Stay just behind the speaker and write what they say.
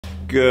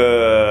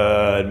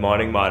Good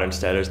morning, Modern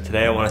Steaders.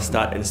 Today I want to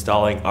start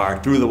installing our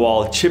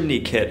through-the-wall chimney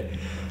kit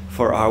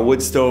for our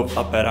wood stove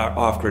up at our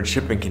off-grid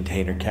shipping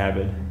container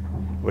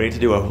cabin. We need to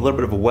do a little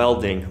bit of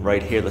welding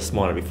right here this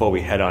morning before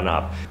we head on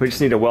up. We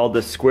just need to weld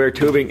this square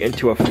tubing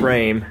into a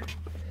frame.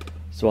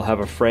 So we'll have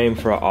a frame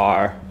for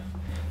our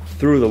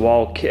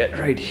through-the-wall kit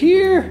right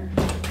here.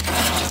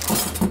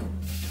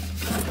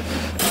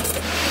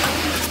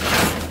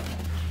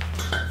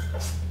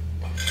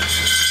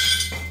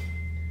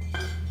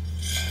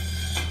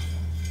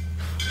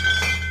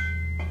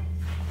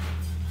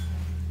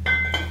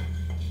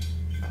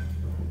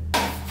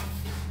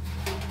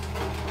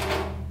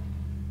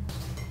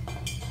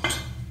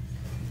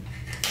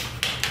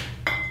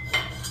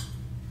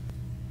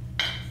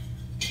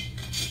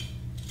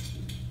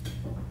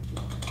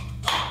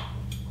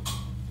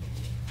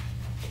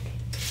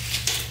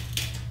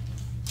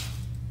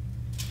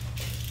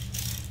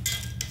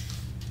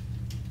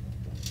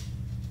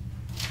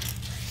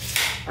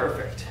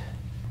 Perfect.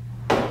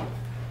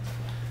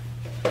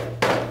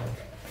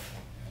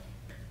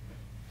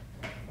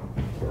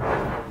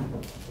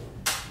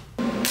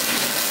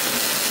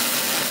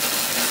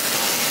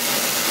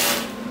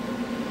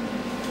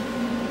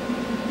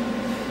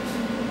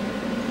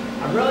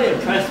 I'm really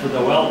impressed with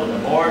the welder. The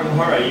more and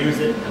more I use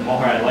it, the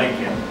more I like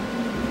it.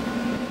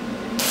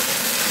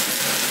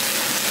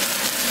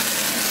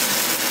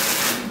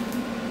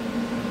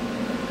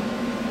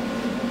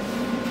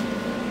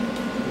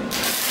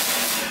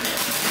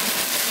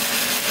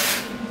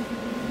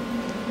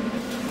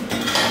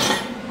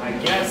 I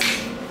guess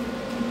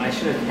I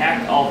should have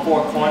hacked all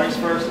four corners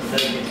first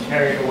instead of getting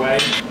carried away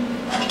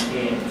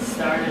and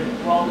started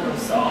welding them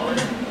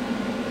solid.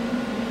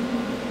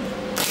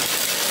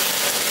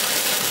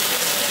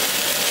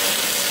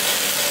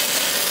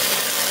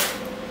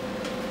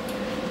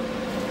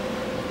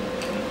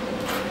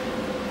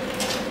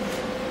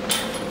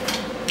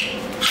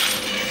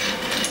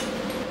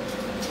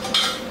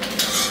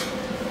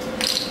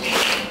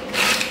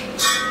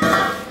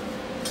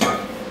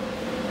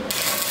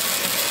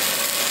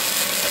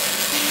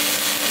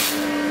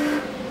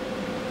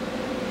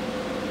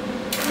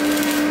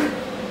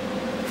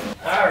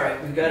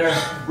 We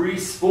gotta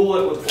re-spool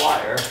it with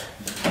wire.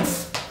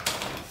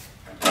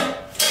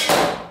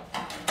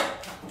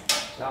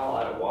 Not a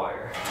lot of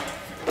wire.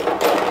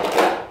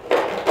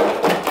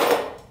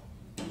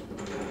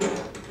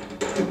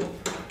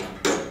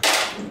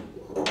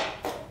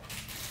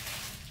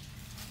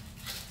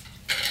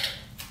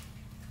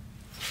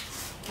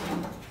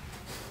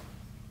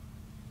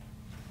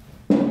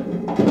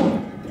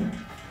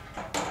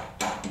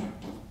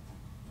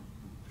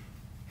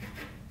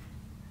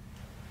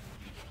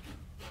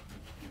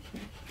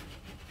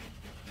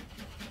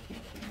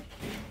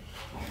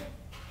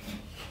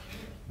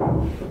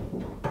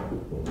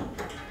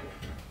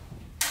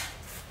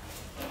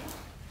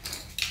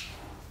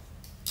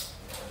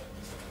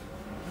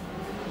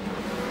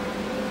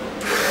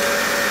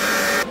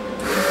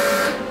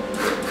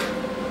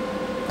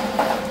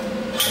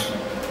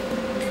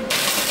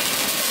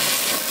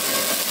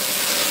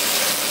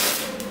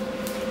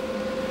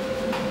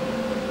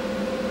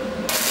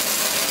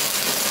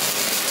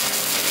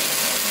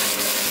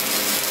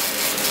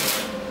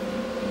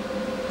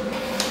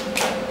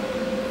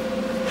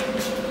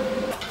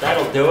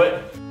 That'll do it.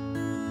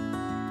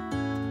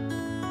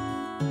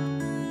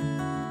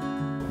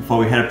 Before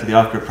we head up to the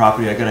off-grid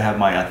property, I gotta have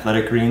my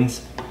athletic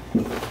greens.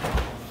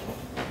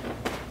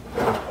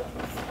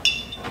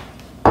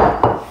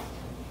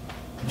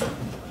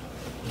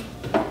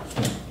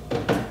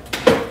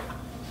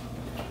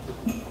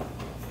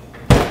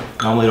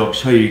 Normally don't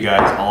show you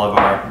guys all of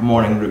our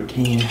morning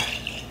routine.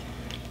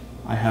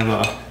 I have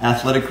a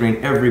athletic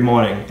green every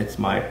morning. It's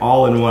my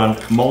all-in-one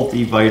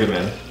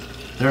multivitamin.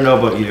 I don't know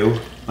about you,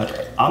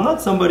 but I'm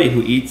not somebody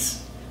who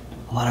eats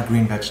a lot of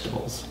green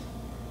vegetables.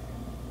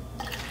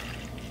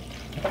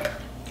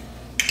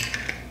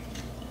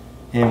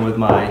 And with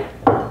my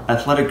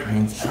athletic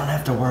greens, I don't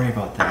have to worry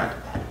about that.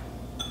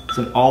 It's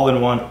an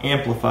all-in-one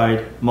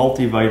amplified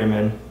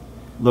multivitamin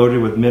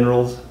loaded with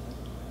minerals,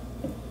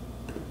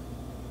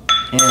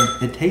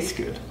 and it tastes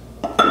good.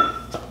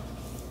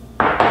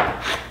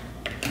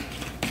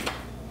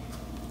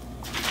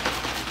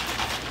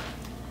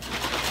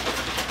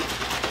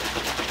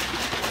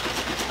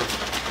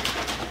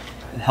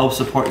 It helps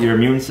support your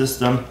immune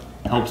system,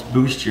 helps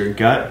boost your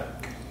gut.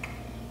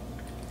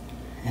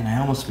 And I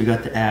almost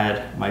forgot to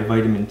add my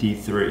vitamin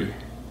D3.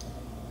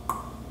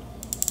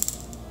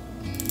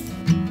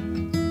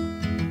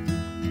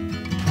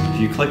 If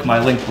you click my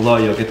link below,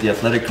 you'll get the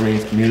Athletic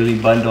Greens Community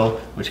Bundle,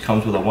 which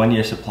comes with a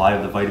 1-year supply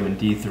of the vitamin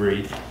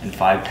D3 and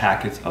 5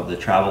 packets of the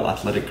Travel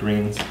Athletic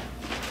Greens.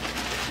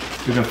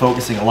 We've been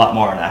focusing a lot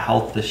more on our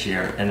health this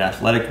year, and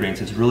Athletic Greens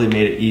has really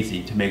made it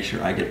easy to make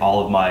sure I get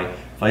all of my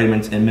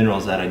vitamins and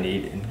minerals that I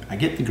need, and I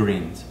get the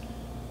greens.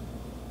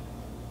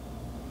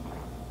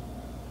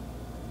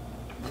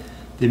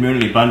 The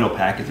Immunity Bundle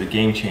Pack is a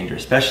game changer,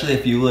 especially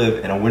if you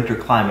live in a winter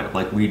climate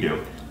like we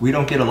do. We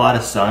don't get a lot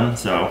of sun,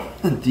 so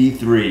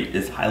D3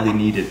 is highly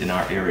needed in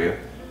our area.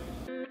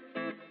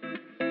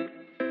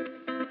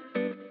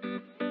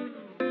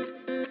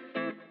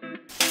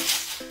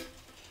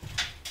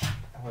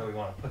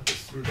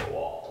 through the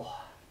wall.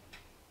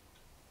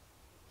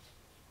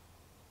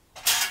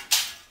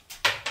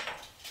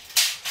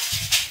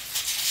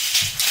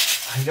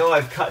 I know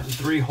I've cut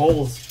 3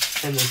 holes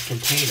in this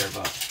container,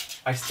 but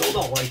I still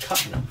don't like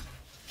cutting them.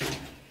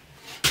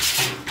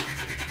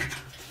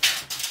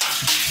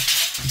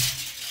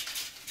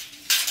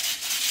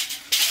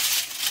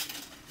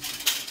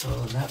 So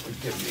that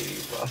would give me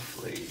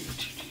roughly,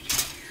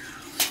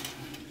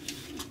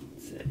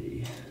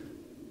 say,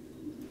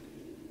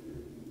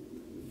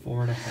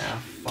 4.5,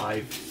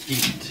 5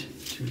 feet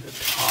to the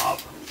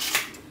top.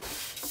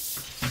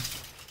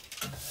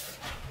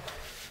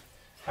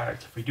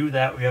 Alright, so if we do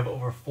that, we have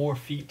over 4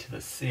 feet to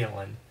the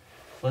ceiling.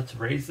 Let's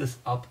raise this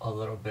up a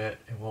little bit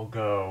and we'll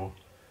go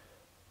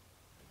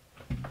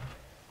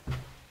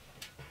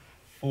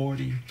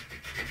 40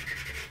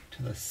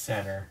 to the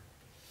center.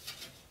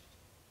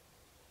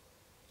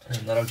 And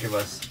that'll give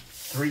us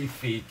 3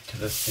 feet to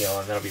the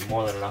ceiling. That'll be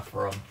more than enough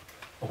room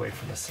away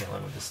from the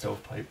ceiling with the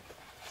stovepipe.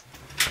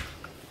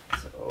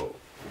 So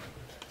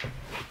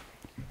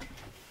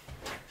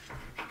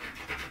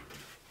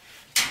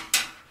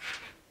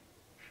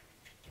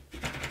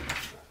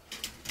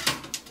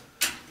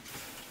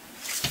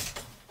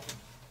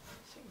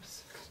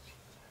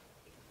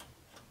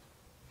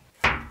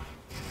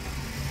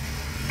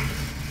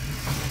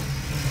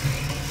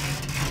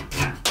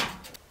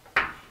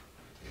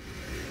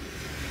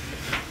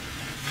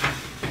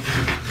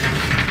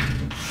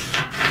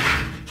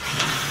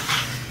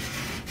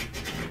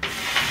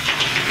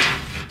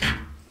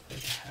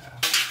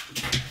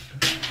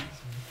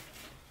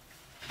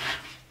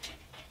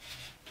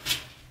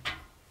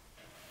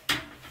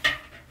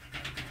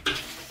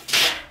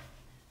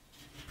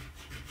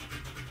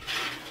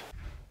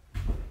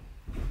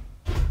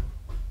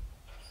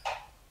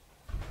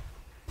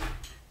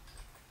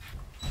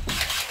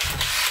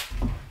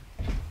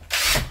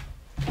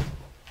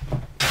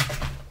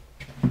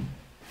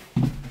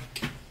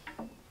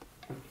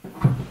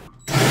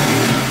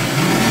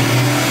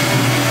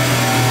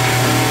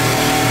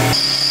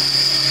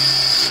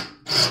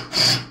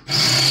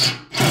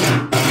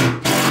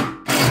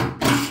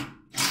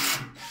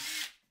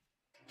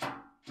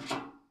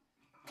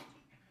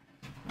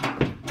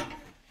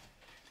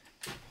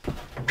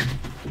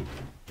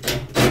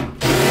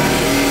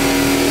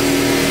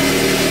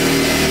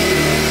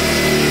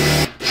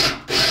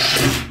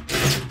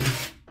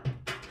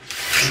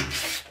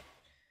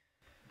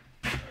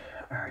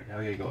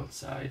go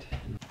outside.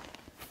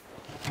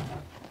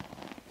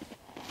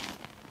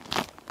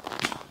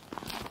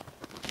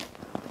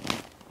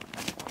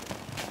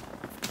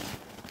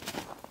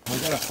 We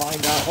gotta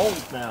find our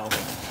holes now.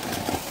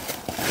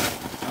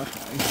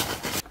 Okay.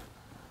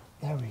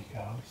 There we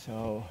go.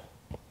 So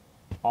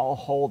I'll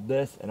hold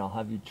this and I'll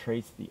have you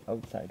trace the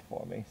outside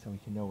for me so we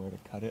can know where to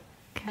cut it.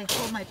 Can I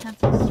hold my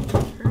pencil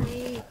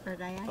straight or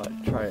diagonal?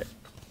 Try it.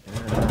 Yeah.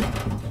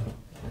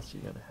 I guess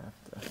you're gonna have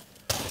to.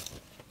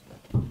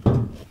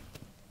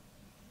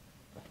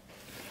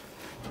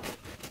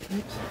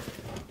 Oops.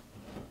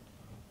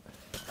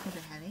 Is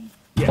it heavy?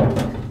 Yeah.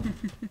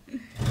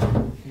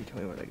 You tell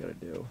me what I gotta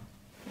do.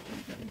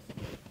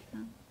 Oh.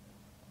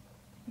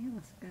 I think it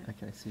looks good.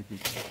 Okay, see if you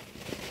can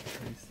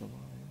trace the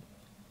line.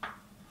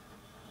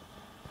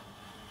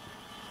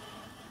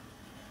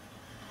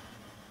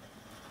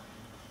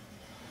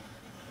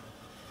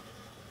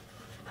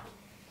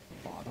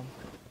 Bottom.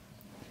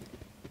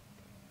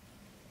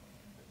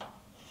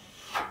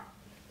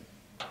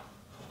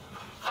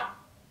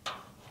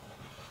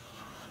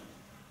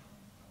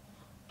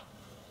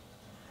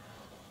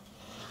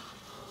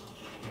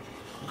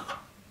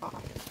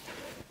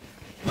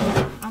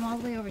 I'm all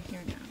the way over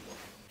here now.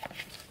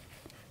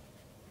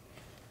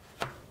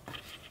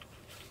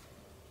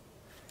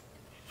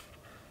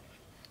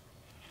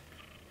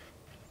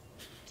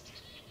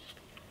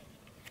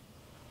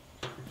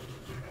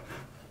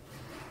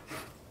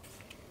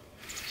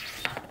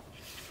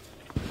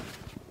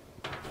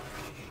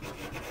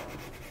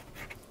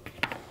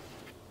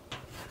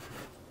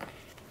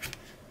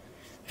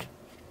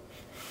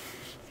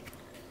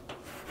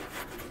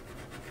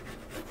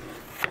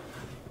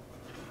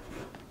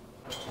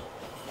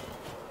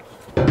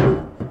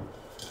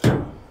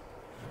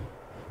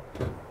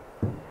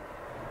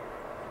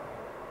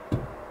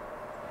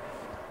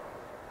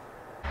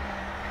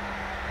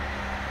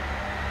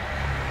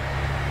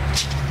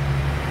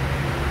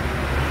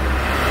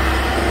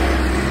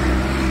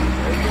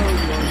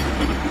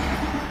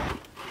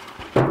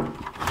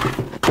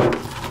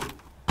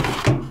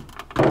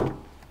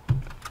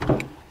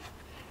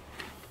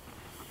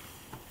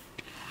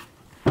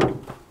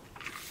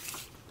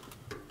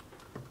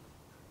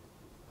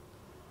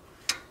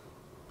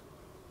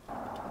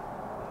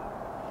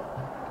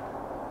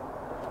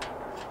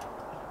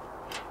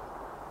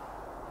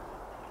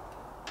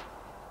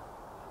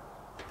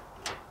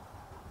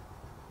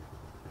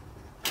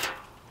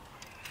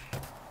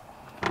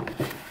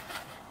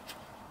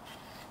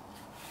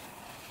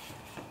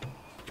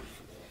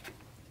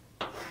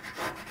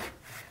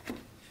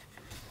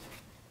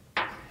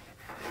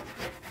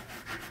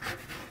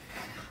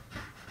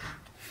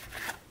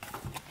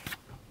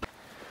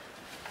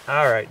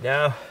 All right,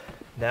 now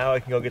I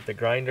can go get the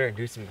grinder and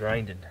do some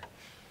grinding.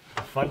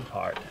 The fun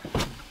part.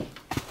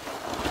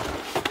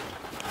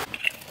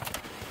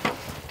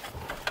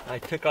 I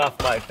took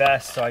off my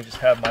vest, so I just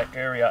have my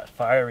Ariat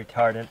fire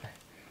retardant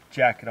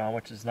jacket on,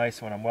 which is nice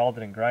when I'm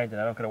welding and grinding.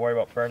 I don't got to worry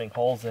about burning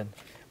holes in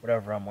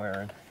whatever I'm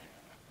wearing.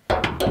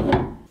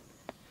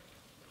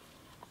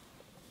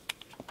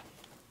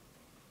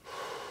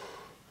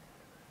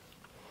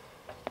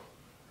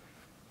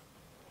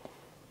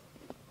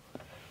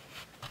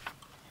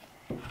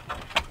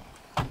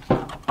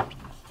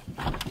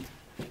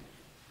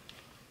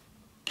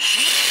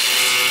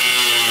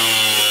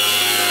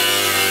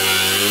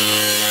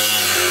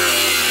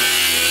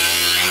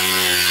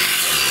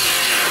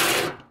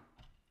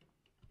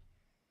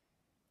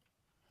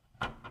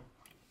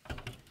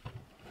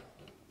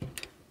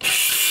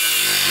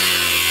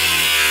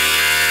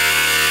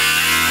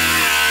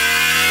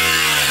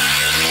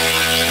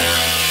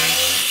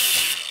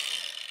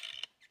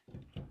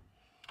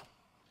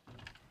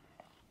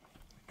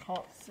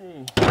 Can't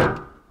see.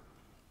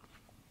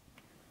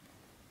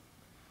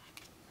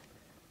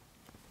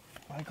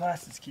 My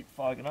glasses keep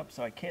fogging up,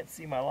 so I can't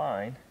see my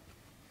line.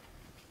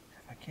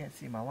 If I can't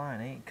see my line,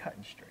 I ain't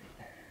cutting straight.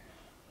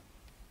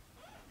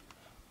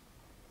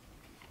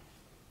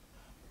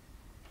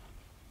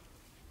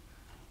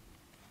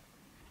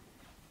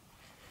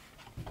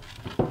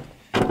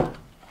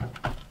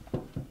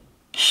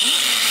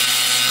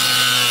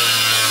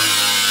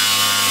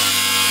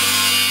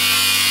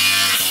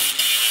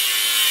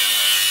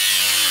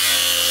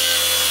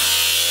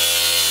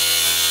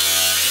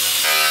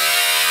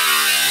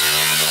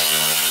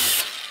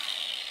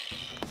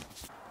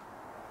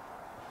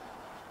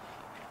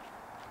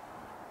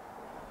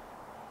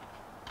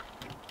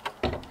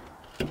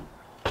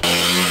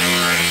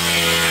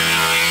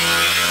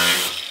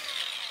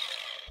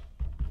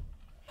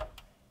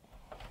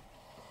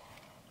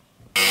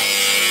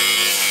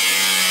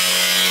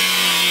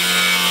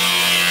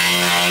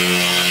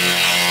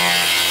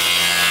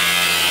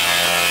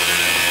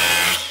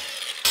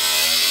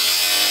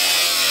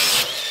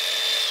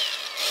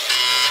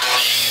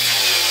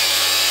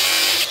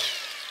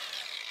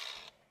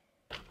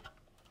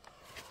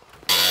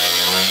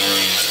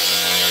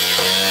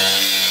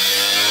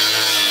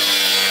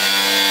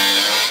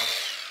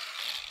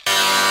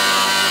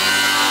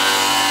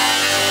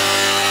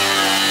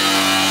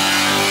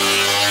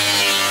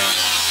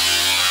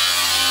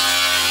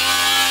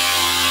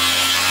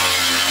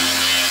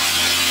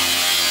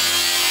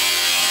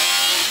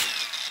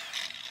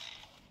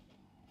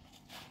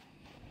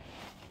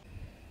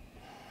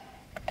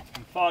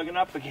 Fogging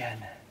up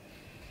again.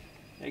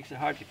 Makes it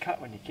hard to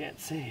cut when you can't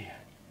see.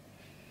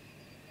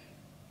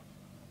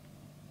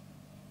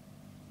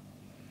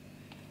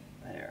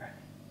 There.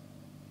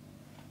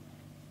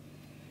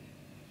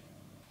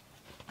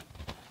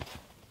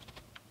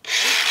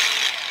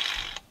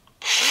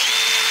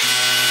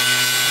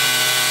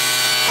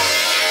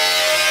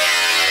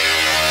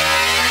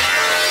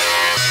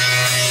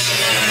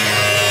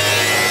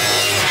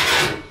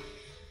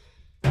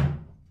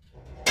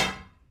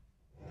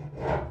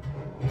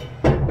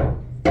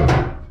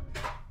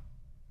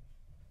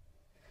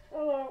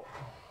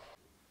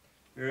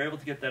 We were able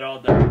to get that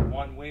all done with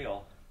one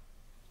wheel.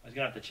 I was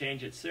going to have to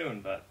change it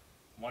soon, but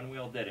one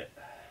wheel did it.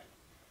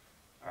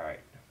 Alright,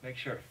 make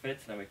sure it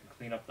fits, then we can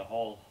clean up the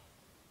hole.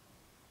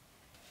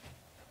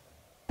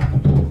 I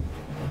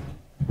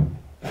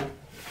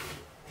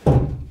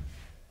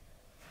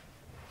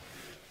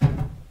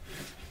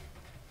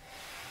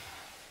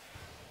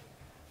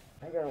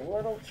got a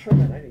little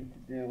trimming I need to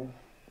do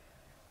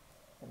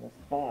on this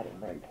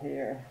bottom right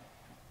here.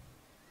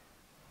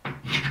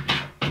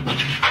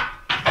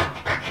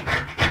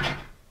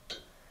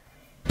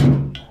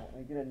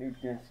 I get a new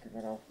disc and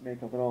then I'll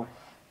make a little.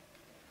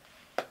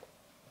 I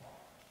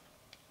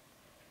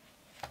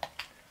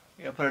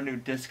gotta put a new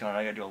disc on it.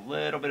 I gotta do a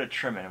little bit of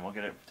trimming and we'll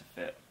get it to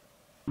fit.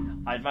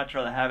 I'd much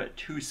rather have it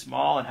too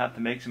small and have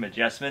to make some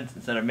adjustments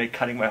instead of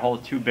cutting my hole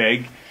too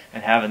big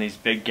and having these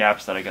big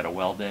gaps that I gotta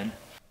weld in.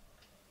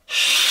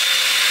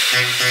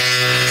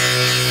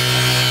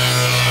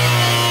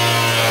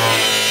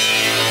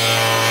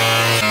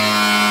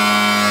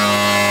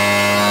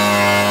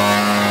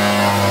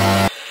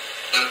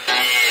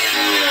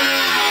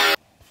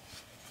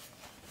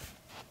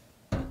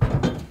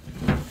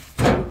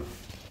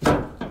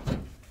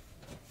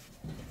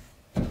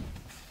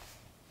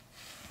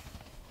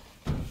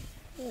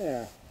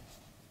 There.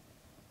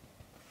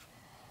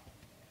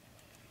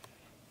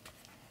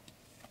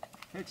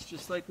 It's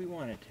just like we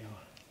want it to.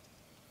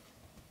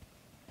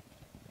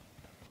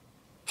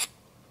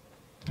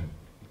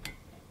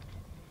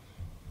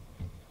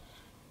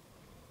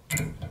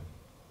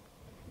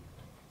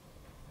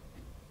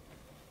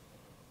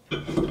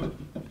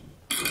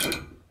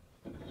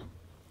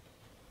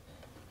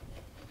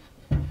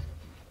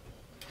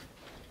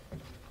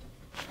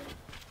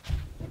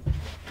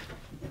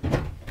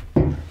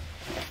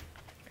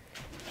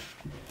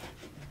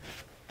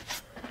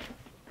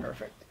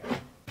 Perfect.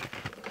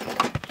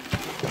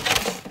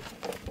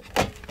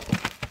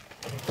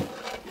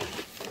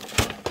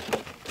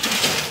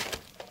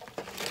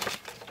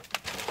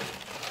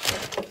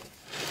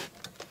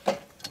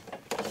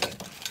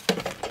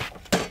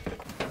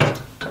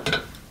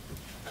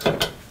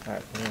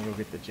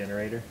 get the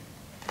generator.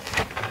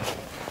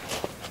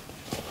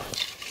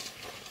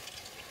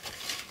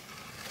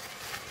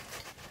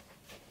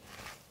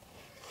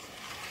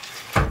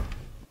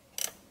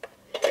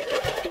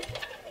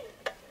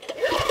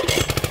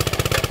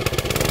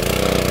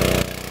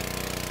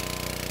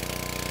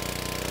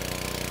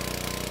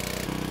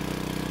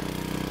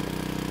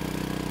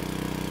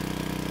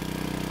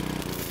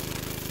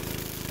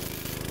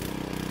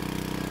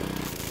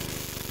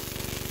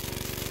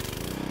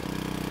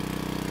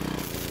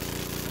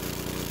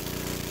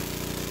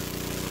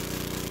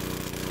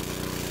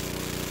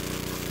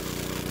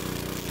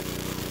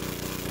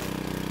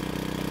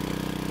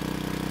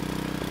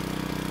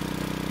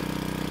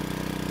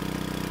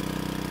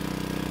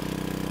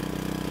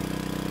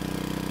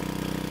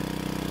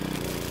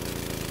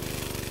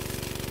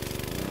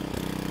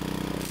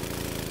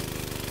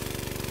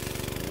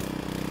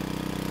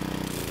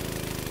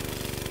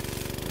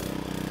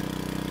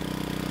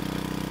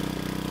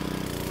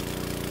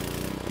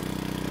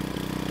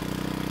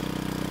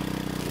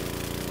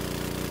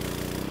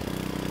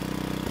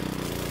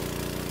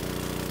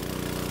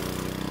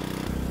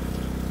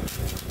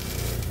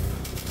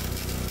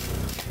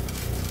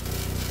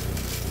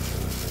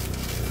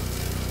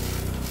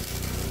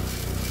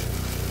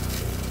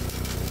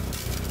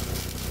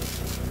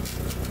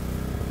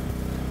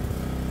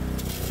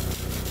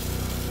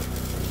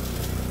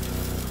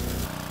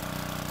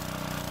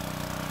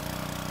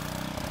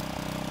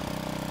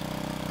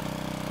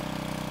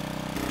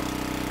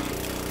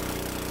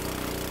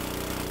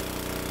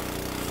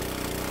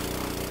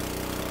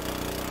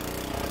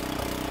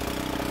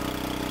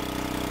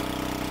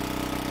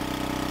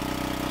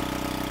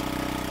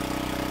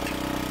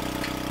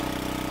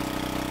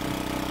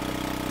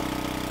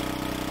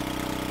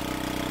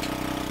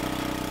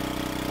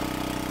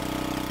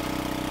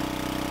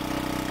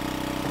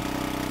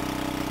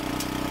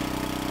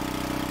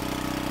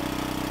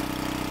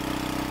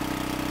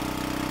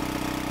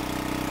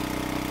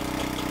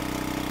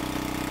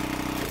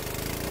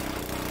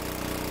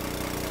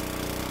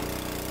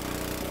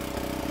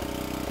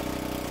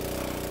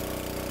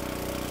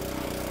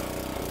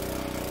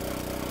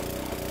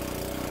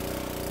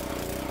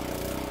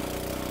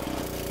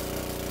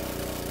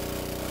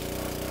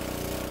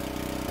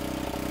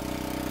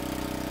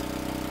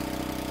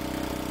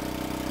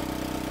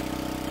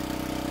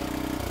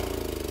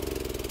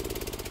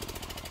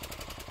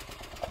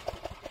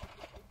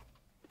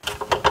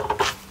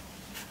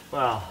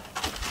 Well,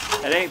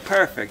 it ain't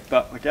perfect,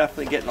 but we're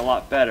definitely getting a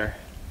lot better.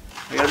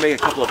 I gotta make a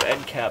couple of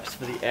end caps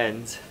for the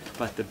ends,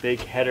 but the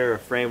big header or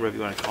frame, whatever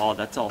you want to call it,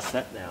 that's all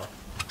set now.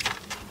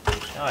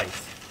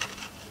 Nice.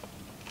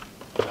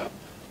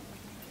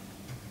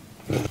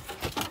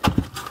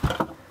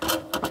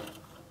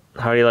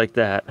 How do you like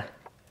that? I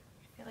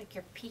feel like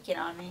you're peeking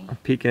on me. I'm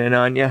peeking in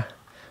on you.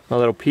 My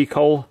little peek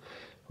hole.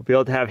 We'll be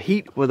able to have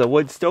heat with a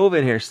wood stove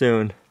in here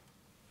soon.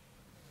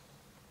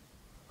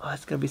 Oh,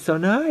 it's gonna be so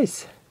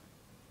nice.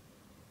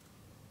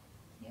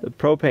 Yep. The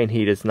propane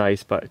heat is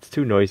nice, but it's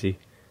too noisy.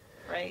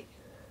 Right.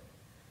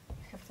 You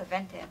have to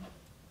vent in.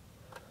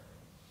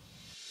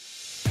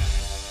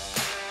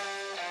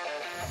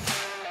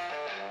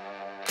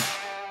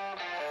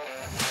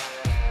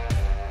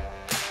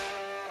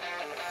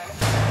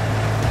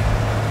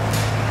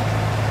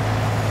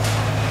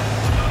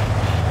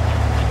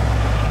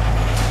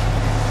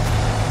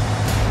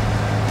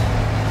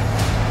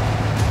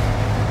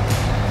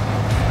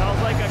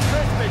 Smells like a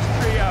Christmas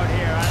tree out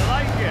here. I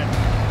like it.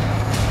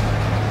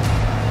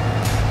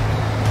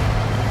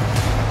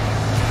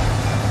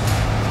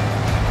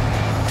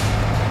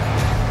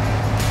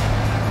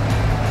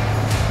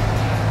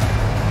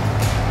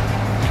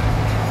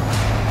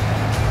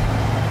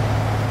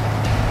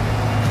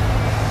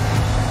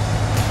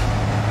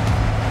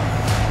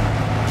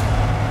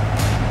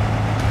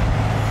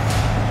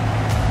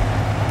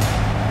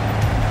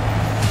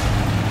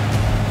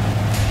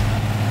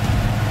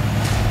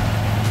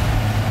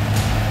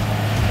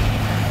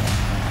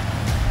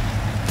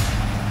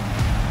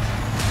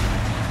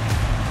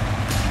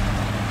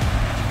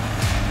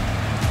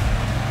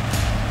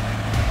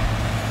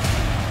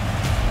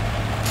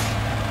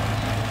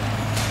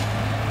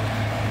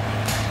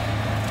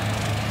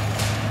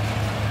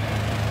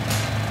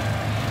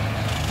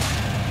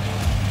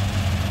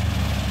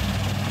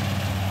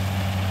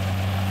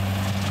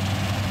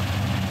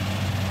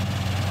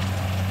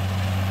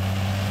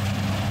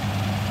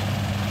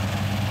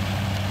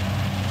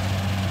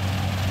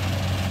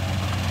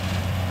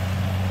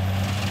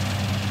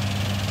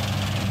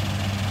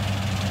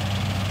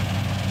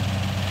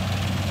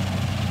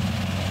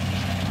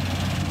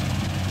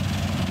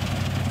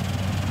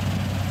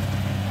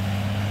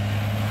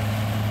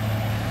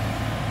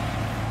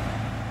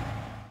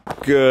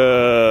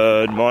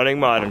 Good morning,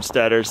 Modern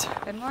Steaders.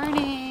 Good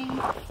morning.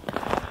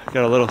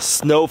 Got a little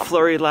snow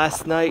flurry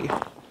last night.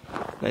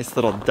 Nice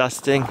little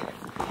dusting.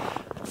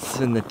 It's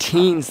in the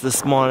teens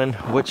this morning,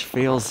 which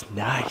feels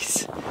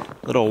nice.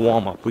 Little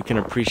warm up. We can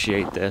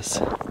appreciate this.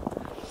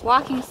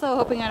 walking slow,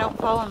 hoping I don't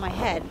fall on my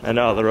head. I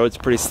know, the road's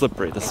pretty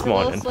slippery this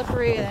morning. It's a little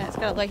slippery, and it's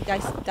got like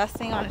dust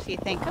thing on it, so you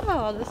think, oh,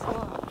 I'll just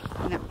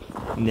walk. No.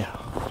 No.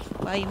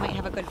 Well, you might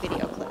have a good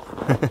video clip.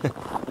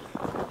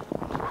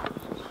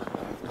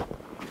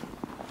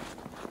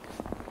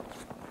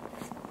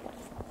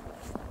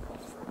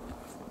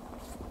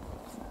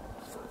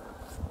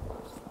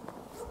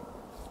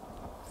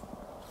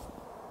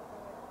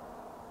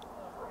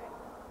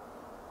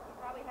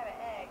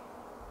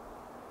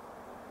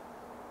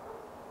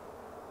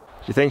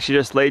 Do you think she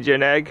just laid you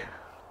an egg?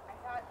 I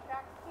saw it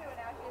tracks too, and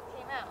now she just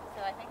came out,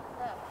 so I think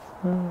so.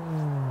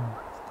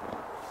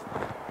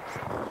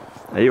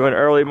 Are you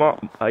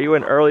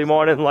an early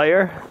morning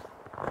layer?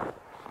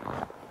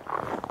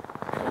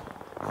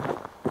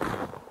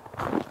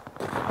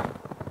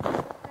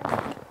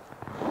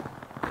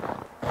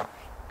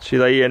 She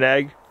lay you an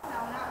egg? No,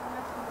 not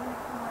unless she's in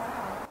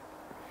somewhere else.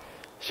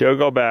 She'll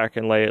go back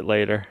and lay it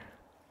later.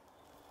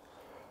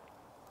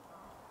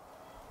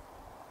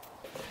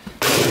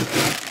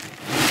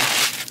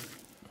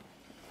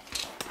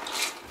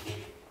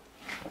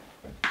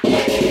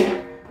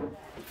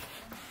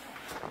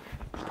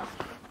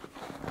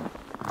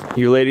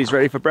 You ladies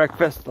ready for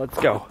breakfast? Let's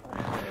go.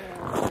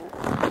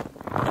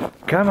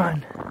 Come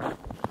on.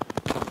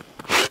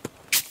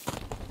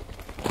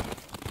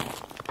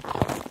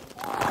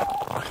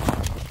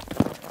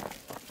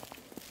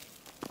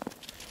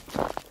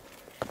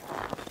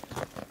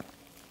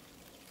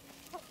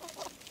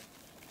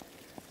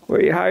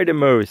 Where you hiding,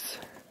 Moose?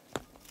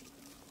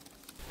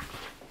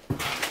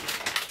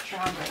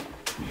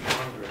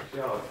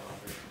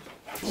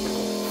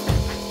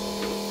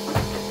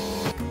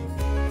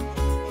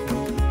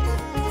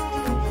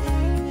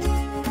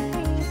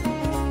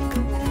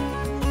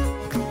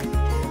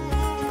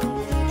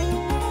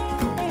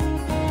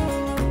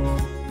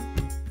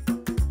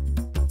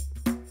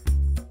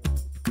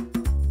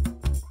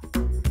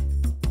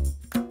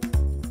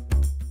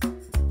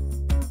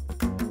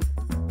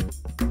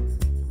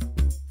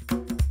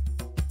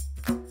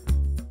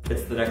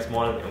 It's the next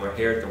morning and we're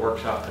here at the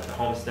workshop at the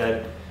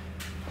Homestead.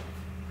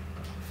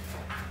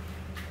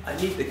 I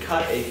need to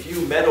cut a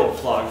few metal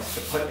plugs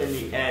to put in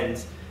the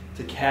ends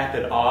to cap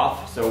it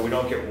off so we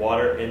don't get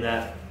water in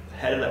that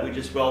header that we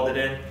just welded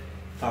in.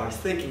 If I was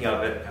thinking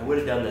of it, I would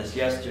have done this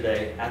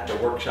yesterday at the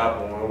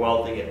workshop when we were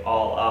welding it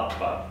all up,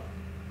 but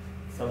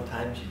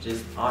sometimes you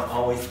just aren't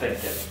always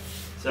thinking.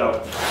 So,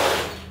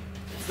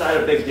 it's not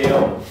a big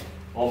deal.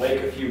 I'll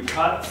make a few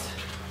cuts.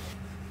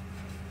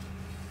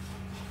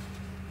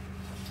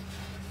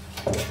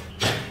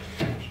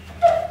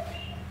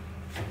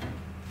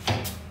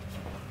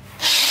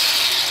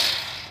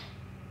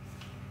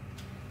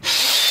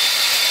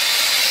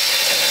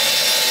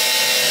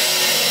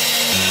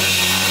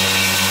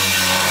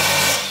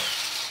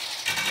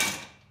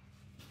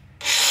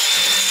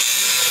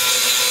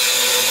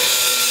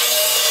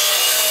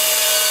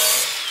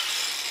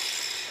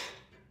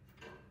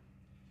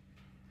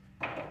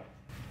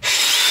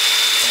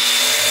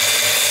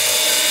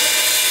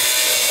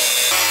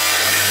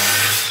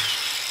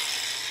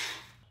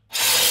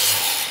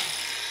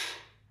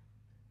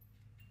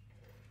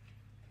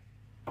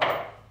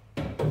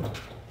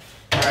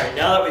 Alright,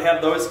 now that we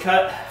have those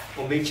cut,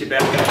 we'll meet you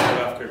back at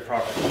the off-grid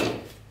property.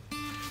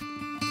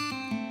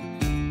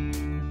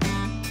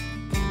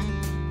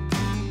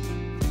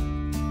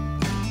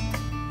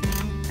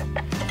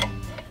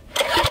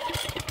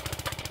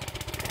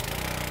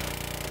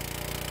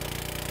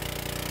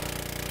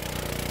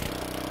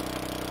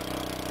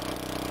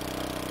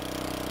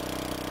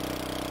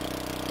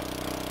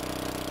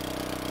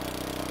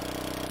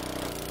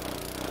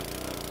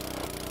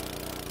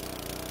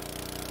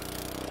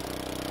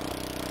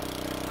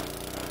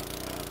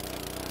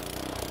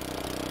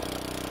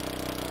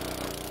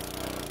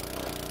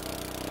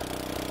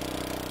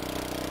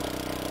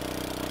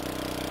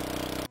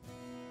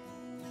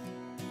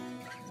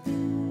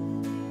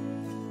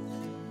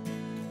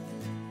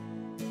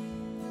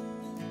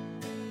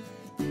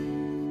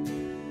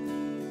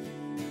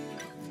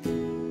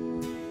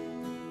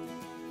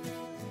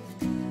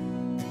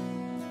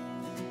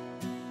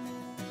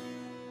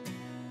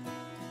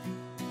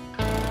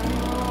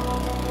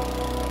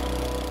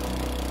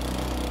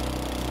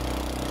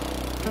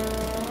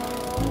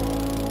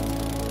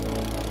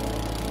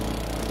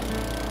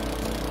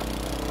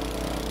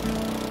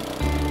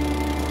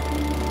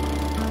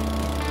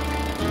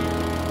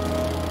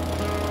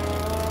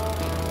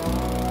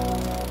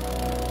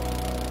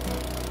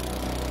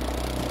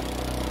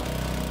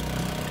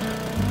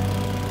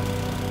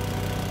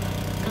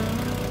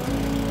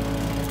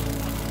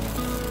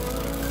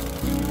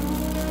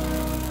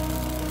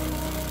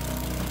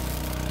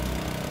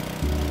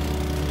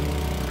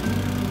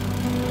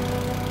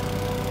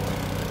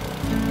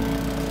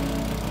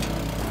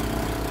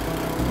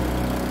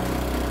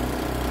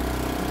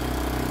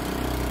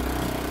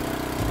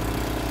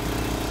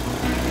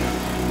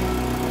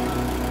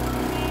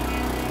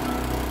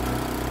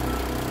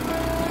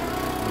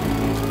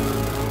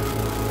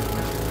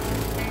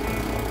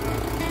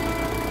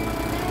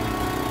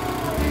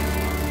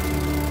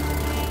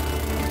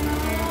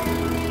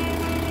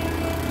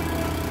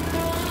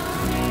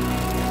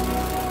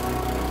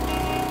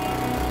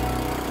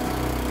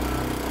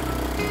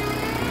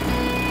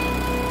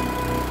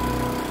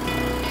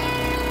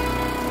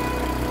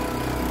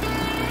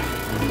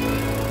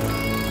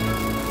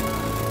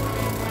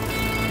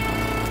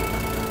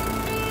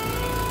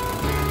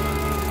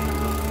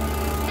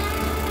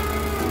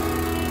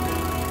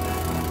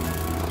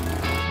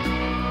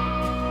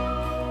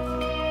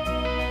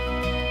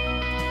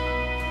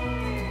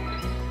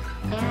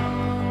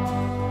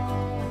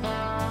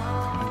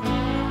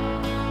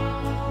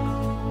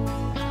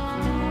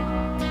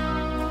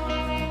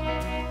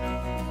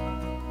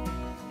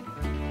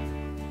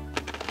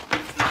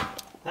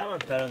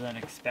 better than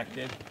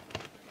expected.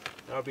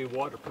 That'll be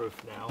waterproof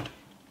now.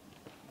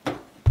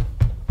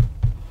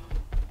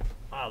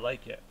 I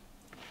like it.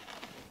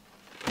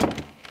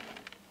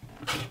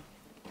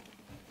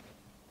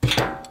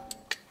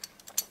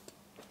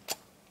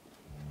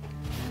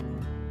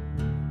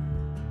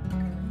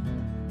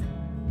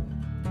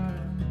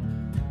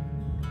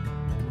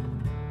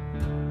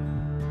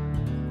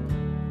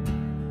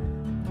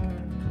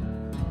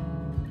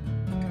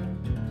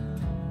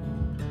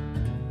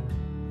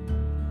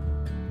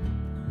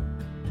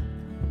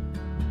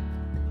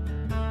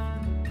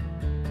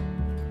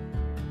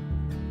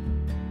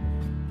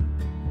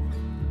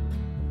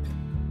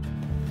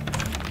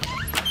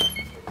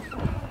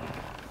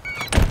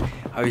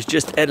 I was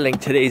just editing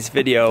today's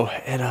video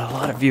and a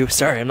lot of you,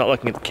 sorry I'm not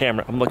looking at the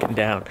camera, I'm looking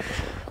down.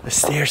 The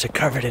stairs are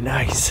covered in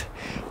ice.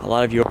 A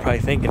lot of you are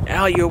probably thinking,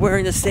 Al, you're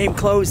wearing the same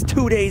clothes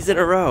 2 days in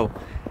a row.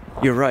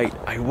 You're right,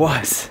 I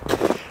was.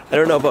 I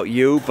don't know about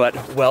you,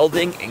 but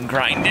welding and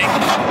grinding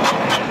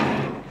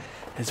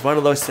is one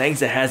of those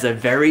things that has a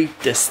very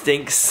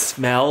distinct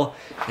smell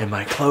and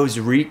my clothes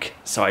reek.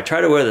 So I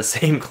try to wear the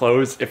same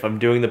clothes if I'm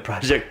doing the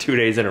project 2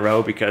 days in a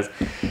row because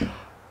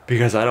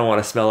I don't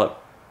want to smell it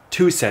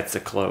 2 sets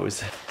of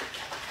clothes.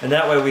 And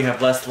that way we have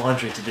less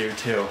laundry to do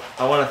too.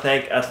 I want to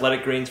thank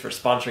Athletic Greens for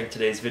sponsoring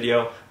today's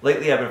video.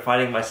 Lately I've been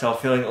finding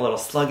myself feeling a little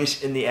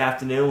sluggish in the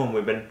afternoon when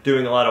we've been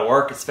doing a lot of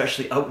work,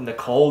 especially out in the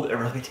cold. It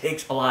really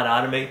takes a lot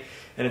out of me.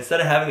 And instead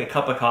of having a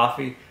cup of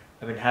coffee,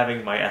 I've been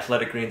having my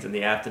Athletic Greens in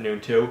the afternoon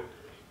too.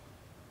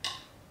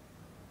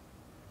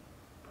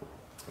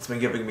 It's been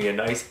giving me a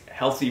nice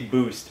healthy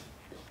boost.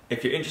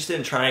 If you're interested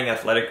in trying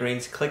Athletic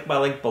Greens, click my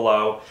link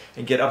below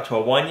and get up to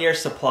a 1-year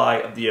supply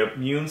of the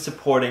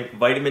immune-supporting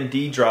vitamin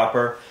D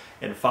dropper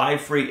and 5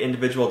 free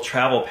individual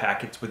travel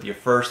packets with your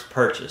first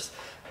purchase.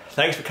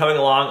 Thanks for coming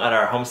along on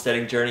our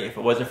homesteading journey. If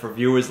it wasn't for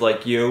viewers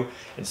like you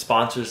and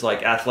sponsors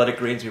like Athletic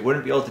Greens, we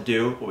wouldn't be able to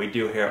do what we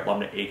do here at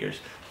Lumnah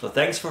Acres. So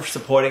thanks for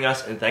supporting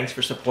us and thanks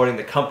for supporting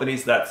the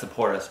companies that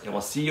support us. And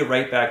we'll see you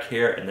right back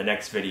here in the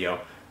next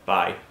video.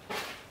 Bye.